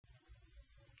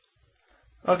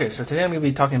Okay, so today I'm going to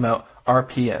be talking about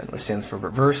RPN, which stands for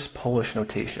Reverse Polish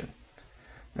Notation.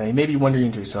 Now you may be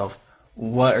wondering to yourself,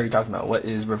 what are you talking about? What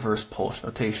is reverse Polish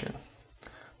notation?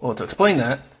 Well, to explain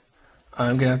that,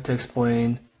 I'm going to have to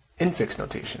explain infix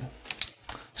notation.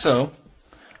 So,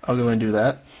 I'll go and do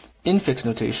that. Infix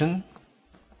notation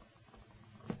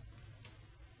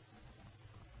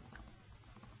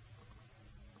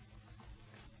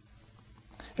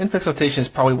is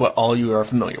probably what all you are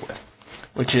familiar with,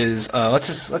 which is let's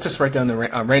just write down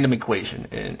a random equation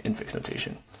in infix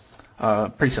notation.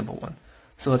 Pretty simple one.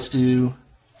 So let's do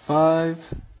 5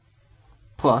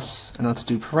 plus, and let's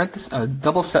do a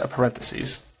double set of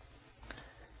parentheses,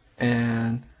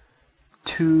 and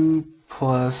 2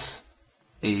 plus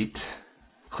 8,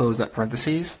 close that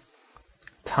parentheses,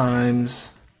 times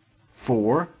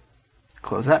 4,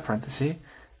 close that parenthesis,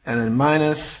 and then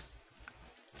minus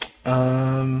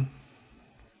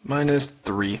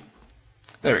 3.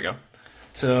 There we go.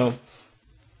 So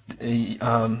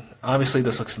obviously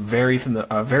this looks very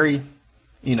familiar. Very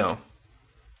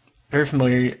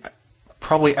familiar.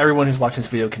 Probably everyone who's watching this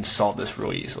video can solve this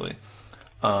really easily.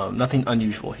 Nothing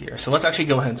unusual here. So let's actually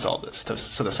go ahead and solve this.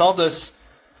 So to solve this,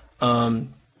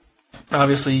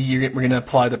 obviously we're going to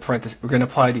apply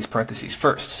these parentheses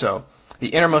first. So the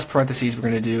innermost parentheses we're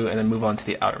going to do, and then move on to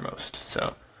the outermost.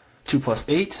 So 2 plus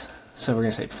 8. So we're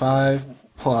going to say 5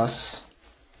 plus,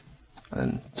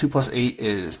 and 2 plus 8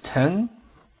 is 10.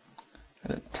 And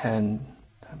then 10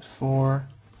 times 4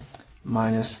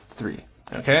 minus 3.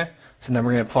 Okay? So then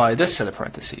we're going to apply this set of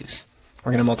parentheses.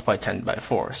 We're going to multiply 10 by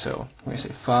 4. So we're going to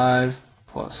say 5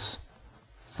 plus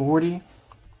 40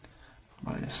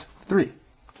 minus 3.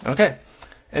 Okay.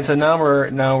 And so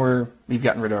we've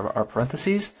gotten rid of our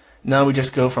parentheses. Now we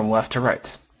just go from left to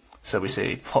right. So we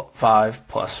say 5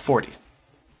 plus 40,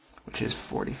 which is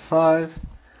 45.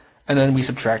 And then we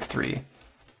subtract 3,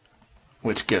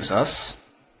 which gives us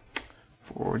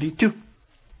 42.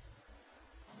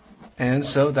 And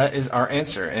so that is our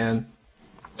answer. And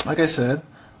like I said,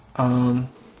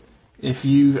 if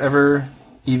you've ever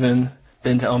even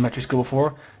been to elementary school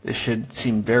before, this should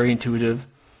seem very intuitive.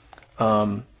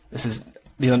 This is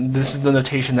the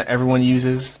notation that everyone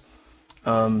uses.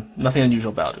 Nothing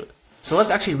unusual about it. So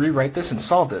let's actually rewrite this and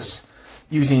solve this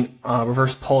using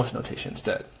reverse Polish notation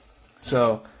instead.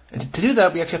 So to do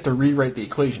that, we actually have to rewrite the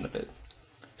equation a bit.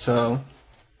 So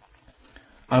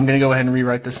I'm going to go ahead and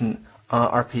rewrite this in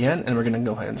RPN, and we're going to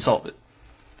go ahead and solve it.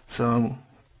 So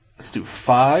let's do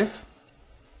 5,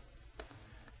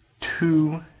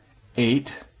 2,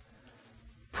 8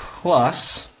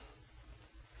 plus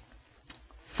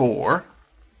 4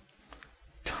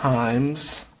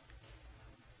 times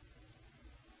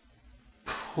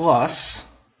plus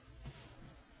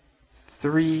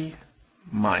 3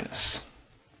 minus.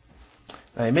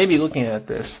 Now you may be looking at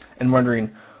this and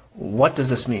wondering, what does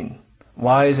this mean?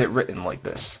 Why is it written like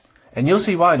this? And you'll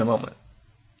see why in a moment.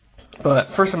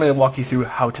 But first I'm going to walk you through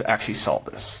how to actually solve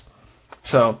this.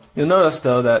 So you'll notice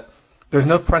though that there's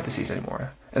no parentheses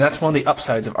anymore. And that's one of the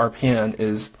upsides of RPN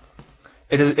is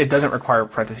it doesn't require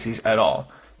parentheses at all.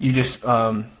 You just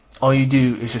all you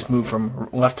do is just move from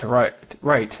left to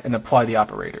right and apply the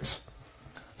operators.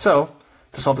 So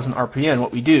to solve this in RPN,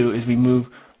 what we do is we move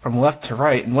from left to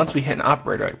right, and once we hit an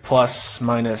operator like plus,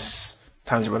 minus,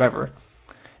 times, or whatever,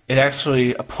 it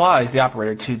actually applies the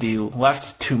operator to the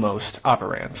left two-most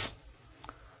operands.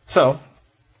 So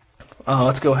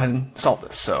let's go ahead and solve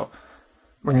this. So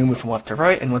we're going to move from left to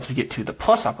right, and once we get to the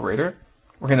plus operator,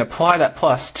 we're going to apply that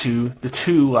plus to the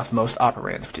two leftmost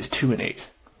operands, which is 2 and 8.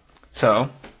 So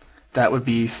that would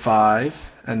be 5,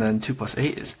 and then 2 plus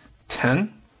 8 is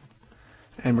 10.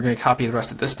 And we're going to copy the rest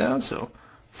of this down, so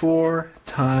 4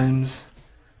 times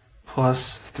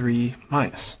plus 3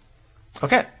 minus.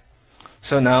 Okay,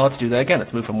 so now let's do that again.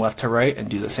 Let's move from left to right and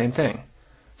do the same thing.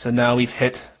 So now we've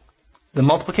hit the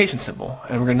multiplication symbol,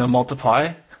 and we're going to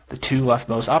multiply the two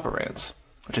leftmost operands,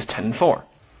 which is 10 and 4.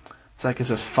 So that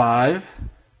gives us 5,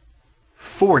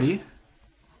 40,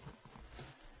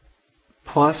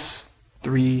 plus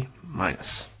 3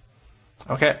 minus.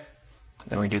 Okay,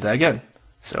 then we do that again.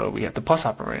 So we have the plus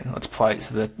operand. Let's apply it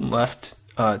to the left,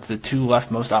 to the two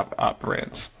leftmost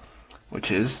operands,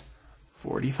 which is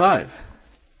 45.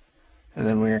 And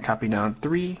then we're going to copy down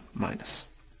 3 minus.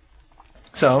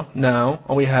 So now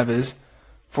all we have is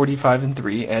 45 and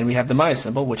 3, and we have the minus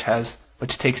symbol, which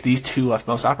takes these two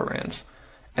leftmost operands,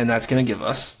 and that's going to give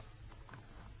us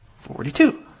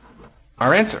 42,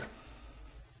 our answer.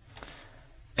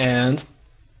 And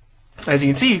as you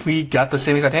can see, we got the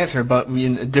same exact answer, but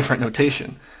in a different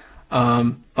notation,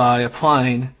 by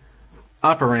applying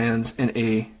operands in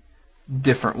a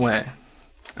different way.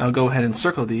 I'll go ahead and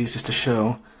circle these just to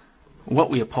show what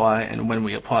we apply and when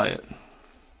we apply it.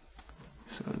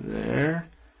 So there,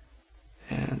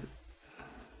 and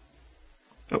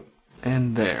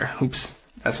and there. Oops,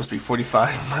 that's supposed to be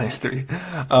 45 minus 3.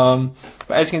 But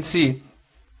as you can see,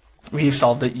 we've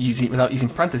solved it without using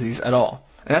parentheses at all.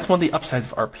 And that's one of the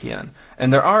upsides of RPN.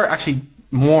 And there are actually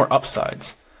more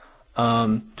upsides,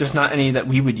 just not any that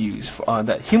we would use,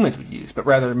 that humans would use, but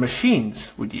rather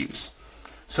machines would use.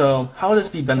 So how would this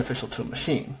be beneficial to a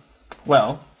machine?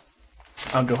 Well,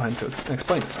 I'll go ahead and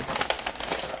explain this.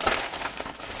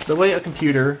 The way a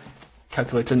computer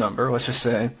calculates a number, let's just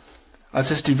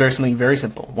do something very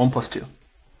simple. 1 plus 2.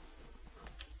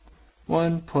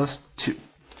 1 plus 2.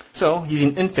 So,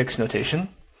 using infix notation,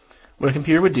 what a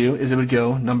computer would do is it would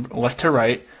go left to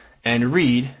right and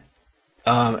read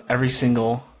every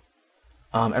single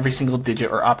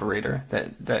digit or operator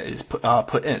that is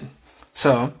put in.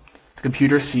 So, the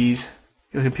computer sees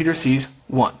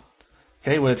 1.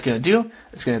 Okay, what it's going to do,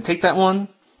 it's going to take that 1,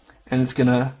 and it's going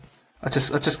to let's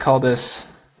just call this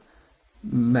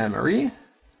memory.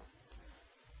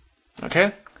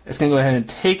 Okay, it's going to go ahead and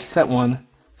take that 1,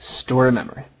 store in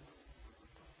memory.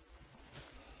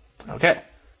 Okay,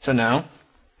 so now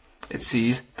it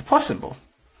sees the plus symbol,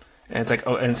 and it's like,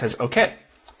 oh, and it says okay.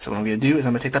 So what I'm going to do is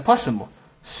I'm going to take that plus symbol,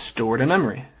 store it in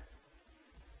memory,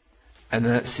 and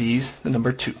then it sees the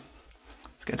number 2.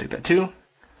 It's going to take that 2,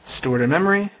 store it in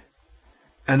memory,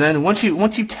 and then once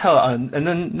you tell, and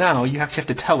then now you actually have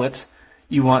to tell it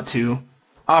you want to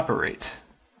operate,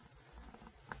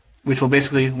 which will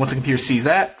basically, once the computer sees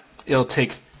that, it'll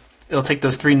take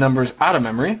those 3 numbers out of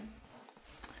memory,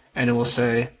 and it will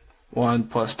say 1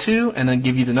 plus 2, and then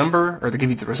give you the number, or give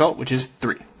you the result, which is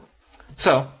 3.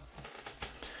 So,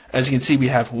 as you can see, we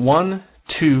have 1,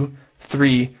 2,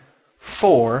 3,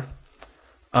 4,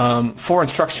 4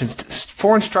 instructions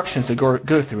to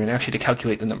go through and actually to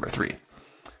calculate the number 3.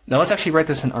 Now let's actually write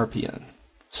this in RPN.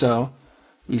 So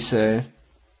we say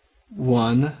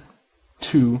 1,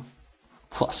 2,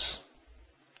 plus.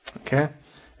 Okay,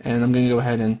 and I'm going to go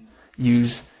ahead and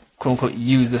use, quote unquote,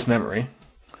 use this memory.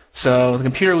 So the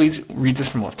computer reads this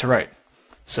from left to right.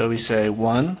 So we say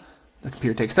 1, the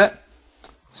computer takes that,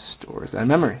 stores that in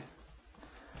memory.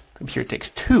 The computer takes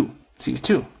 2, sees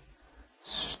 2,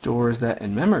 stores that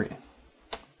in memory.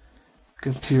 The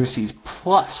computer sees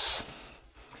plus.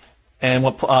 And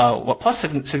what plus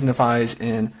signifies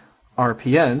in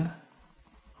RPN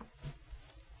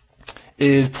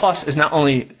is plus is not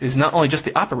only just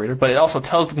the operator, but it also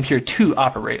tells the computer to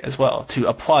operate as well, to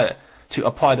apply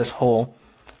this whole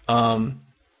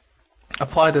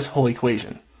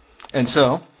equation. And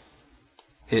so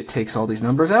it takes all these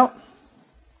numbers out,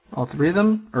 all 3 of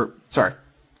them, or sorry,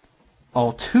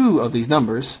 all 2 of these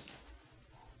numbers,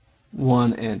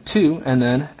 1 and 2, and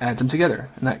then adds them together.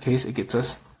 In that case, it gets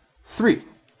us 3.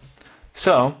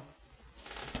 So,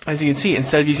 as you can see,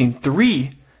 instead of using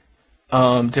 3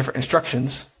 different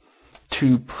instructions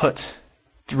to put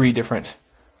 3 different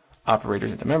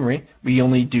operators into memory, we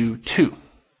only do 2.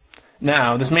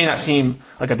 Now, this may not seem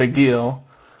like a big deal.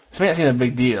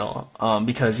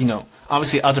 Because, you know,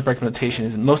 obviously algebraic notation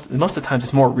is most of the times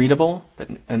it's more readable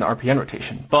than the RPN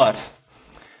notation, but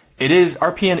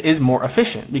RPN is more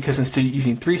efficient because instead of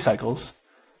using 3 cycles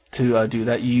to do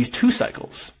that, you use 2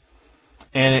 cycles.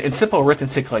 And in simple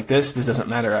arithmetic like this doesn't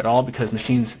matter at all because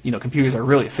machines, you know, computers are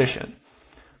really efficient.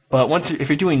 But if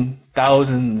you're doing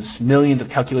thousands, millions of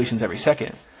calculations every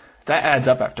second, that adds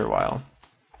up after a while,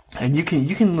 and you can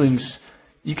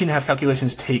have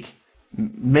calculations take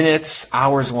minutes,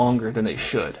 hours longer than they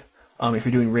should if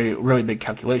you're doing really, really big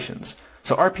calculations.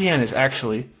 So RPN is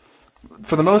actually,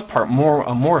 for the most part,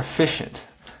 more efficient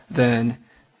than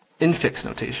infix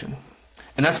notation,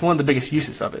 and that's one of the biggest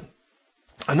uses of it.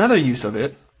 Another use of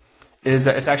it is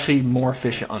that it's actually more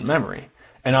efficient on memory,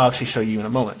 and I'll actually show you in a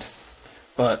moment.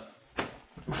 But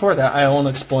before that, I want to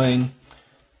explain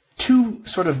 2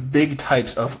 sort of big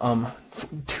types of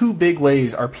 2 big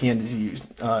ways RPN is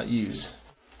used.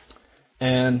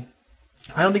 And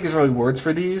I don't think there's really words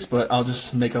for these, but I'll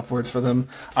just make up words for them.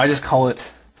 I just call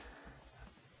it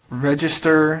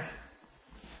register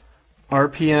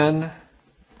RPN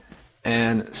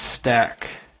and stack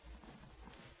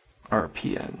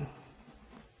RPN.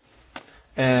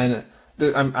 And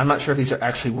I'm not sure if these are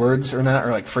actually words or not,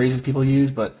 or like phrases people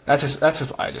use, but that's just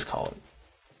what I just call it.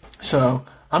 So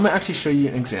I'm going to actually show you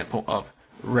an example of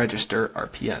register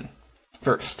RPN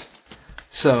first.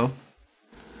 So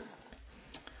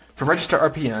for register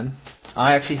RPN,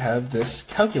 I actually have this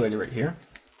calculator right here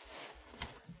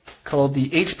called the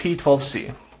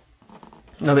HP-12C.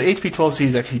 Now the HP-12C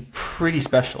is actually pretty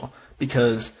special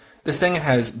because This thing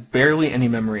has barely any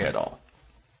memory at all.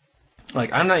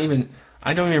 Like, I don't even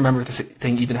remember if this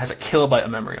thing even has a kilobyte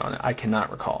of memory on it. I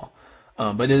cannot recall.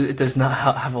 But it does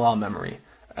not have a lot of memory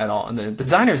at all. And the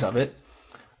designers of it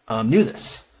knew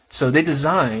this. So they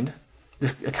designed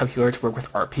this calculator to work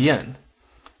with RPN,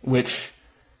 which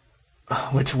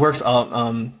works.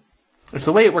 Which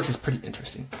the way it works is pretty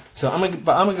interesting. So I'm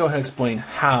gonna go ahead and explain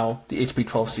how the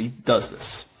HP-12C does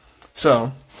this.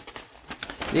 So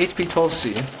the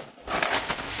HP-12C,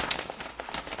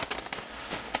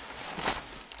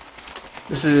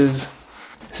 this is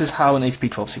how an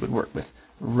HP-12C would work with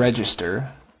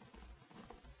register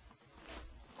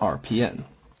RPN.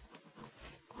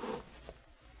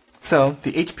 So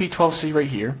the HP-12C right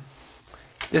here,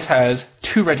 this has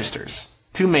two registers,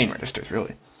 two main registers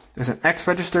really. There's an X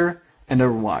register and a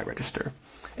Y register.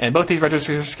 And both these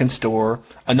registers can store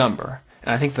a number.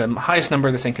 And I think the highest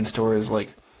number this thing can store is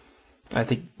like, I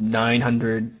think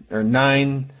 900 or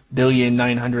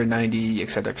 9,990,000,090,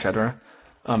 etc., etc.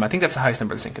 I think that's the highest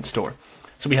number this thing can store.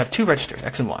 So we have two registers,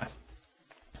 X and Y.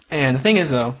 And the thing is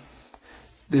though,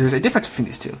 there's a difference between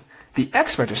these two. The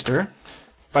X register,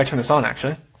 if I turn this on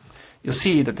actually, you'll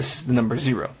see that this is the number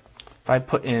 0. If I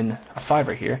put in a 5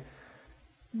 right here,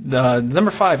 the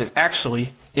number 5 is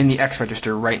actually in the X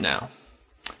register right now.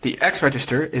 The X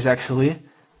register is actually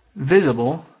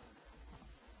visible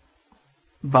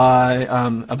by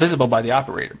the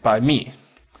operator, by me.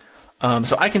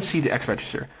 So I can see the X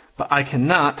register, but I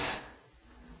cannot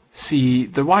see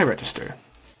the Y register.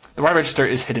 The Y register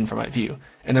is hidden from my view.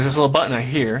 And there's this little button right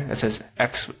here that says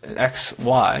X,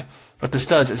 Y. What this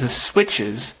does is this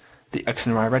switches the X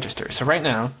and Y register. So right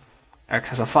now, X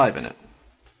has a 5 in it.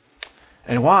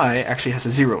 And Y actually has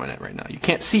a 0 in it right now. You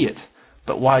can't see it,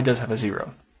 but Y does have a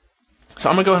 0. So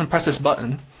I'm going to go ahead and press this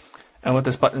button. And what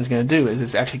this button is going to do is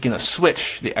it's actually going to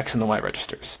switch the X and the Y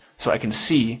registers. So I can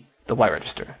see the Y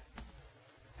register.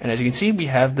 And as you can see, we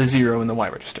have the 0 in the Y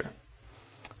register.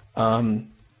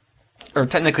 Or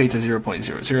technically it's a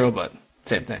 0.00, but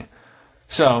same thing.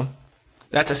 So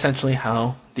that's essentially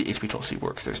how the HP-12C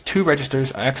works. There's two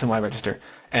registers, an X and Y register,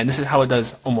 and this is how it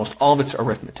does almost all of its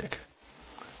arithmetic.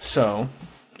 So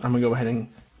I'm going to go ahead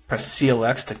and press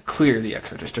CLX to clear the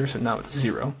X register, so now it's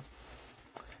 0.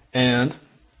 And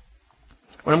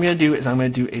what I'm going to do is I'm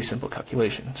going to do a simple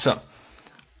calculation. So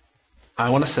I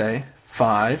want to say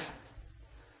 5,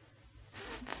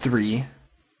 3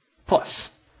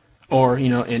 plus. Or, you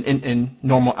know, in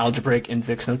normal algebraic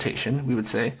infix notation, we would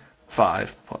say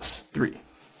 5 plus 3.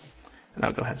 And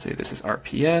I'll go ahead and say this is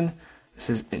RPN, this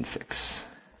is infix.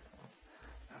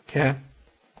 Okay.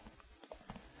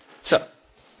 So,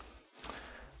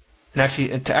 to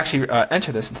actually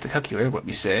enter this into the calculator, what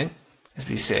we say is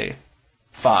we say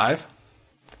 5,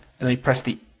 and then we press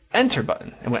the enter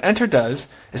button. And what enter does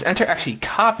is enter actually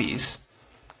copies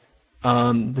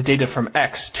the data from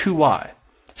X to Y.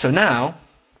 So now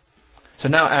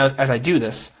as I do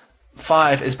this,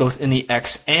 5 is both in the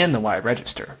X and the Y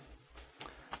register.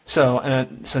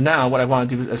 So now what I want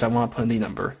to do is I want to put in the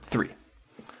number 3.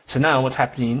 So now what's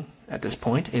happening at this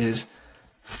point is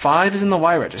 5 is in the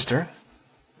Y register,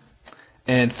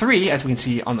 and 3, as we can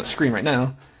see on the screen right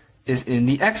now, is in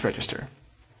the X register.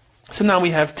 So now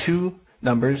we have two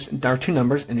numbers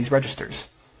in these registers.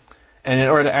 And in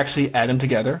order to actually add them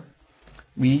together,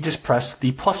 we just press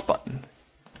the plus button.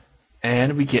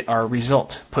 And we get our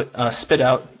result spit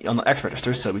out on the X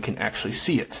register so we can actually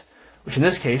see it, which in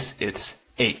this case, it's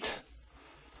 8.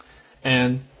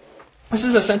 And this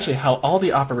is essentially how all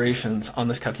the operations on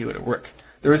this calculator work.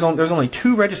 There's only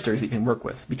two registers that you can work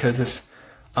with because this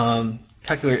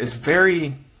calculator is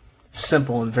very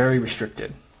simple and very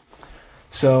restricted.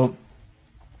 So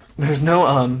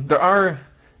there are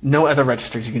no other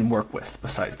registers you can work with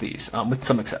besides these, with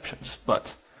some exceptions.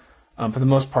 But for the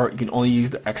most part, you can only use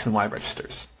the X and Y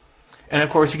registers. And of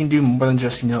course, you can do more than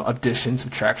just addition,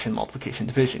 subtraction, multiplication,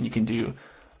 division. You can do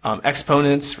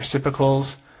exponents,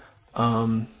 reciprocals,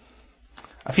 a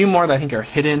few more that I think are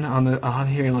hidden on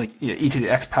here, like e to the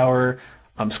x power,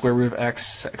 square root of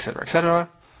x, etc., etc.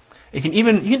 You can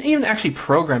even actually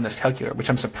program this calculator, which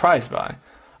I'm surprised by.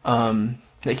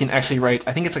 That you can actually write.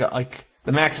 I think it's like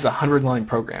the max is 100-line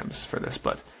programs for this,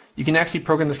 but you can actually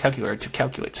program this calculator to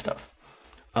calculate stuff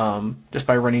just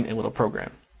by running a little program.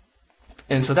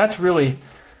 And so that's really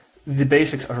the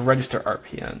basics of register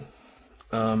RPN.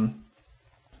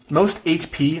 Most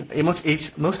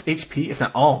HP, if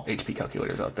not all HP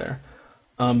calculators out there,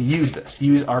 use this.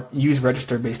 Use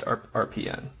register-based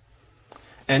RPN,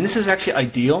 and this is actually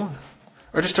ideal.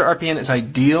 Register RPN is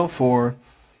ideal for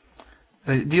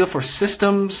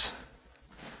systems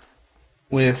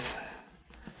with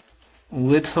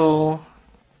little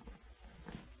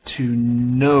to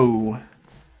no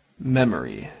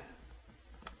memory.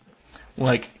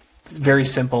 Like, very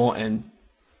simple, and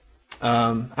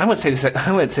I would say this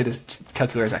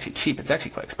calculator is actually cheap. It's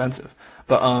actually quite expensive,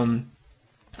 but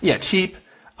yeah, cheap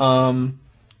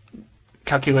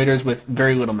calculators with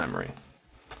very little memory.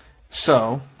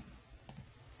 So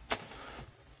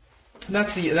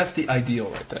that's the ideal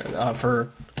right there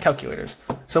for calculators.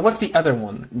 So what's the other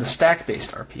one? The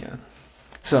stack-based RPN.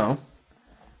 So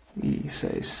we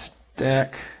say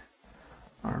stack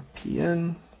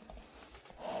RPN.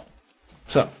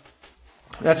 So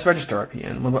that's register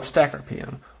RPN. What about stack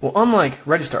RPM? Well, unlike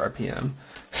register RPM,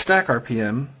 stack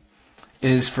RPM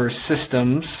is for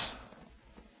systems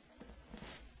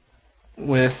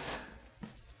with,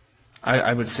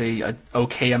 I would say, an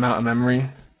okay amount of memory.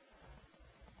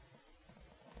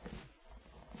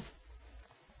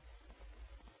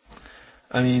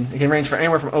 I mean, it can range from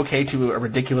anywhere from okay to a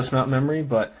ridiculous amount of memory,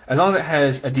 but as long as it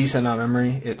has a decent amount of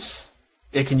memory,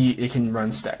 it can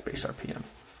run stack-based RPM.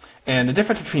 And the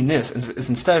difference between this is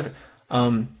instead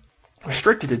of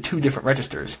restricted to 2 different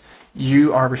registers,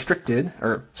 you are restricted,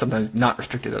 or sometimes not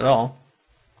restricted at all,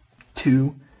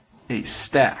 to a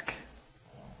stack.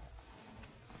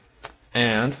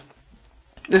 And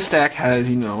this stack has,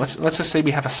 let's just say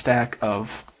we have a stack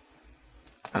of,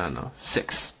 I don't know,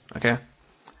 6, okay?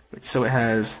 So it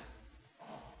has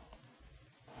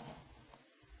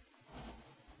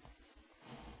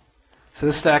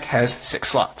this stack has 6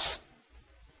 slots.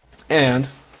 And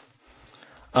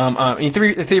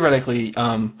theoretically,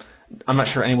 I'm not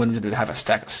sure anyone would have a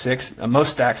stack of 6.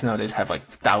 Most stacks nowadays have like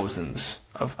thousands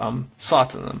of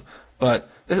slots in them. But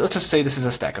let's just say this is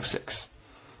a stack of 6.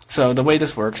 So the way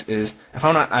this works is if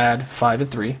I want to add 5 and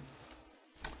 3,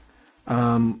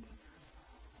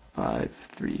 5,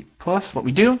 3 plus, what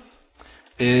we do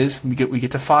is we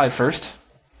get to 5 first,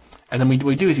 and then what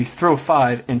we do is we throw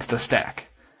 5 into the stack.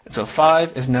 And so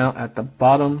 5 is now at the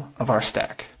bottom of our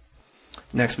stack.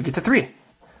 Next we get to 3.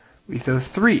 We throw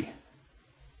 3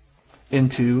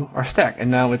 into our stack, and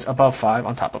now it's above 5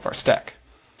 on top of our stack.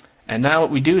 And now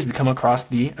what we do is we come across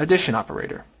the addition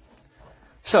operator.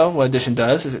 So what addition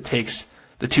does is it takes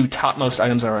the 2 topmost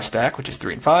items of our stack, which is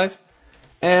 3 and 5,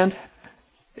 and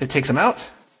it takes them out,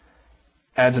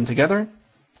 adds them together,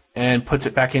 and puts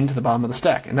it back into the bottom of the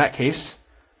stack. In that case,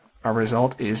 our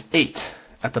result is 8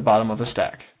 at the bottom of the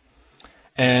stack.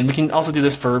 And we can also do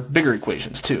this for bigger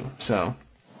equations too. So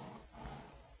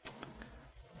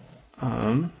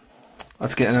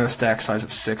let's get another stack size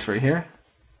of 6 right here.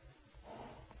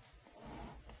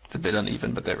 It's a bit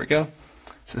uneven, but there we go.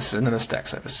 So this is another stack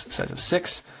size of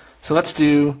 6. So let's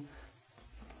do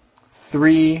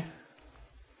 3,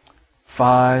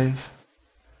 5,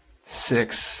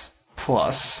 6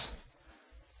 plus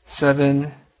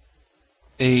 7,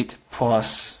 8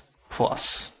 plus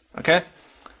plus. Okay?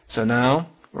 So now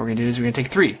what we're going to do is we're going to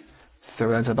take 3, throw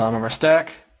that to the bottom of our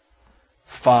stack,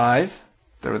 5,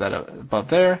 throw that above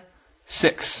there,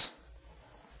 6.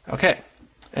 Okay.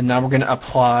 And now we're going to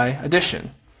apply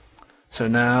addition. So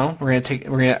now we're going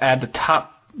to add the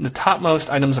topmost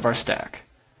items of our stack.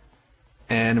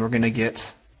 And we're going to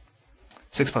get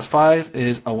 6 plus 5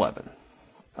 is 11.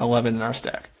 11 in our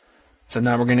stack. So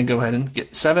now we're going to go ahead and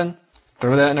get 7,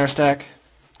 throw that in our stack,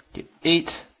 get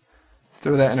 8,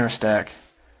 throw that in our stack,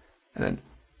 and then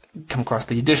come across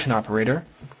the addition operator,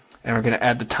 and we're going to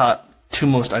add the top 2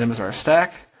 most items of our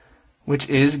stack, which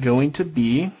is going to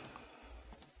be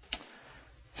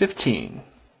 15.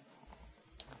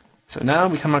 So now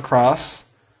we come across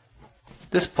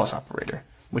this plus operator,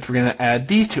 which we're going to add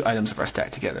these 2 items of our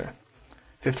stack together.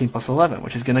 15 plus 11,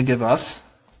 which is going to give us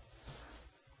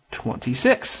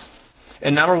 26.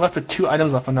 And now we're left with 2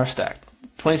 items left on our stack,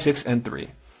 26 and 3.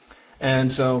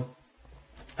 And so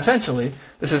essentially,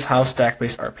 this is how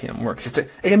stack-based RPM works. It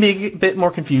can be a bit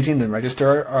more confusing than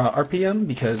register RPM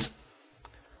because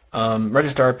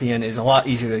register RPM is a lot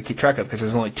easier to keep track of because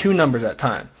there's only 2 numbers at a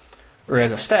time.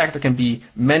 Whereas a stack, there can be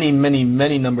many, many,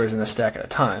 many numbers in a stack at a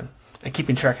time, and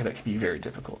keeping track of it can be very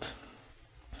difficult.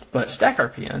 But stack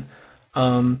RPN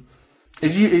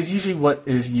is usually what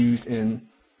is used in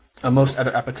most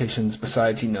other applications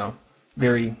besides,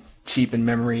 very cheap in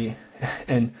memory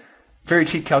and very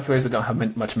cheap calculators that don't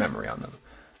have much memory on them.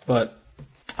 But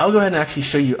I'll go ahead and actually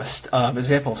show you an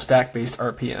example of stack-based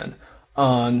RPN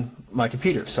on my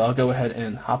computer. So I'll go ahead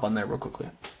and hop on there real quickly.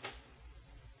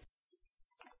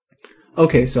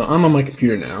 Okay, so I'm on my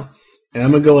computer now, and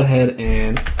I'm going to go ahead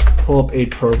and pull up a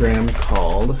program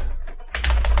called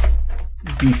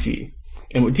DC.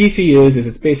 And what DC is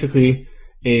it's basically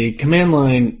a command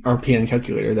line RPN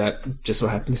calculator that just so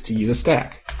happens to use a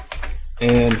stack.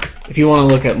 And if you want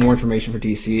to look at more information for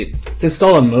DC, it's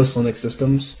installed on most Linux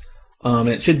systems. And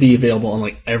it should be available on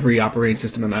like every operating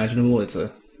system imaginable. It's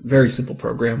a very simple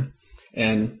program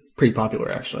and pretty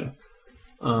popular actually.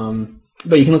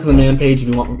 But you can look at the man page if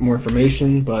you want more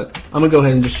information, but I'm going to go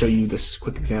ahead and just show you this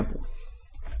quick example.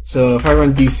 So if I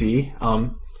run DC,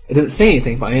 it doesn't say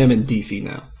anything, but I am in DC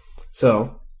now.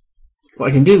 So what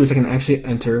I can do is I can actually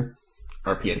enter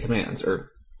RPN commands,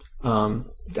 or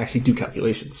actually do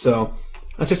calculations. So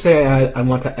let's just say I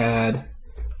want to add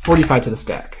 45 to the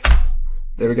stack.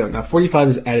 There we go. Now 45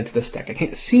 is added to the stack. I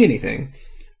can't see anything,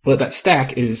 but that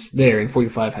stack is there, and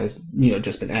 45 has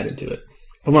just been added to it.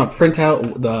 If I want to print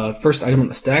out the first item on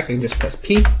the stack, I can just press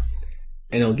P,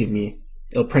 and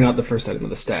it'll print out the first item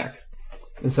of the stack.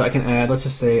 And so I can add, let's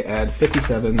just say, add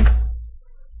 57,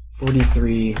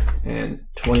 43, and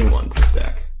 21 to the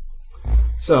stack.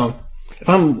 So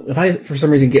if I for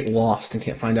some reason get lost and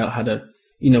can't find out how to,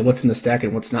 what's in the stack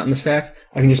and what's not in the stack,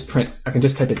 I can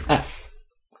just type in F,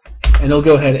 and it'll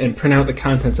go ahead and print out the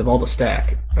contents of all the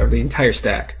stack, or the entire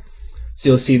stack. So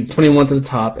you'll see 21 to the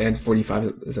top and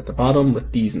 45 is at the bottom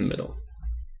with D's in the middle.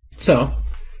 So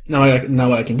now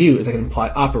what I can do is I can apply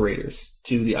operators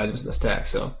to the items in the stack.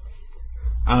 So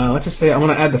let's just say I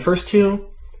want to add the first two,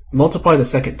 multiply the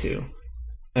second two,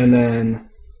 and then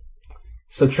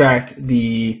subtract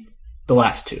the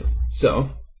last two.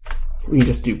 So we can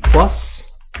just do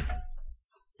plus,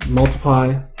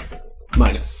 multiply,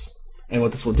 minus. And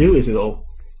what this will do is it'll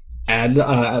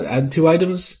add two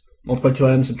items, multiply two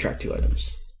items, subtract two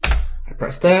items. I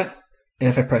press that, and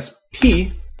if I press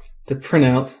P to print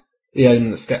out the item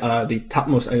in the the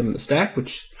topmost item in the stack,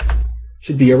 which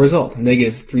should be a result,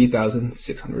 negative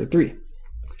 3,603.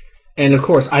 And of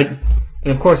course, if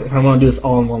I want to do this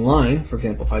all in one line, for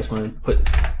example, if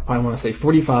I want to say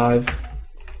 45,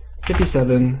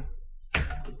 57,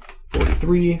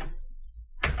 43,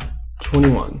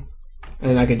 21,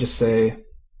 and I can just say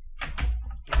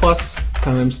plus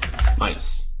times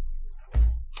minus.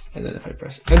 And then if I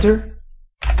press enter,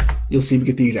 you'll see we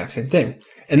get the exact same thing.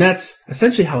 And that's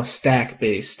essentially how a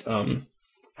stack-based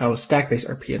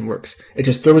RPN works. It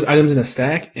just throws items in a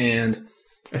stack and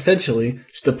essentially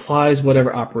just applies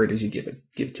whatever operators you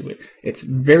give to it. It's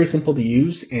very simple to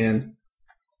use, and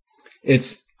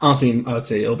it's honestly, I would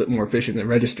say, a little bit more efficient than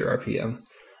register RPM,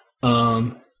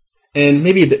 and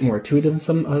maybe a bit more intuitive in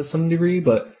some degree.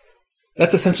 But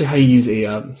that's essentially how you use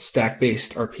a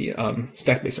stack-based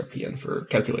RPN for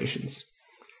calculations.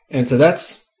 And so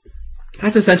that's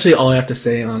essentially all I have to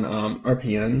say on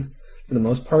RPN for the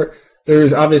most part.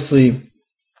 There's obviously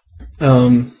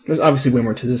way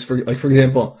more to this. For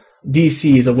example,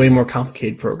 DC is a way more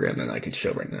complicated program than I could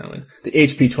show right now, and the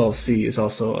HP-12C is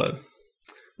also a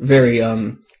very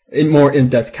more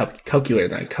in-depth calculator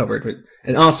than I covered.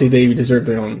 And honestly, they deserve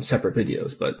their own separate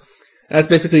videos. But that's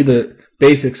basically the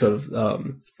basics of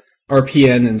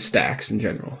RPN and stacks in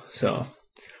general. So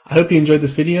I hope you enjoyed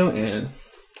this video, and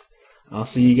I'll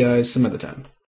see you guys some other time.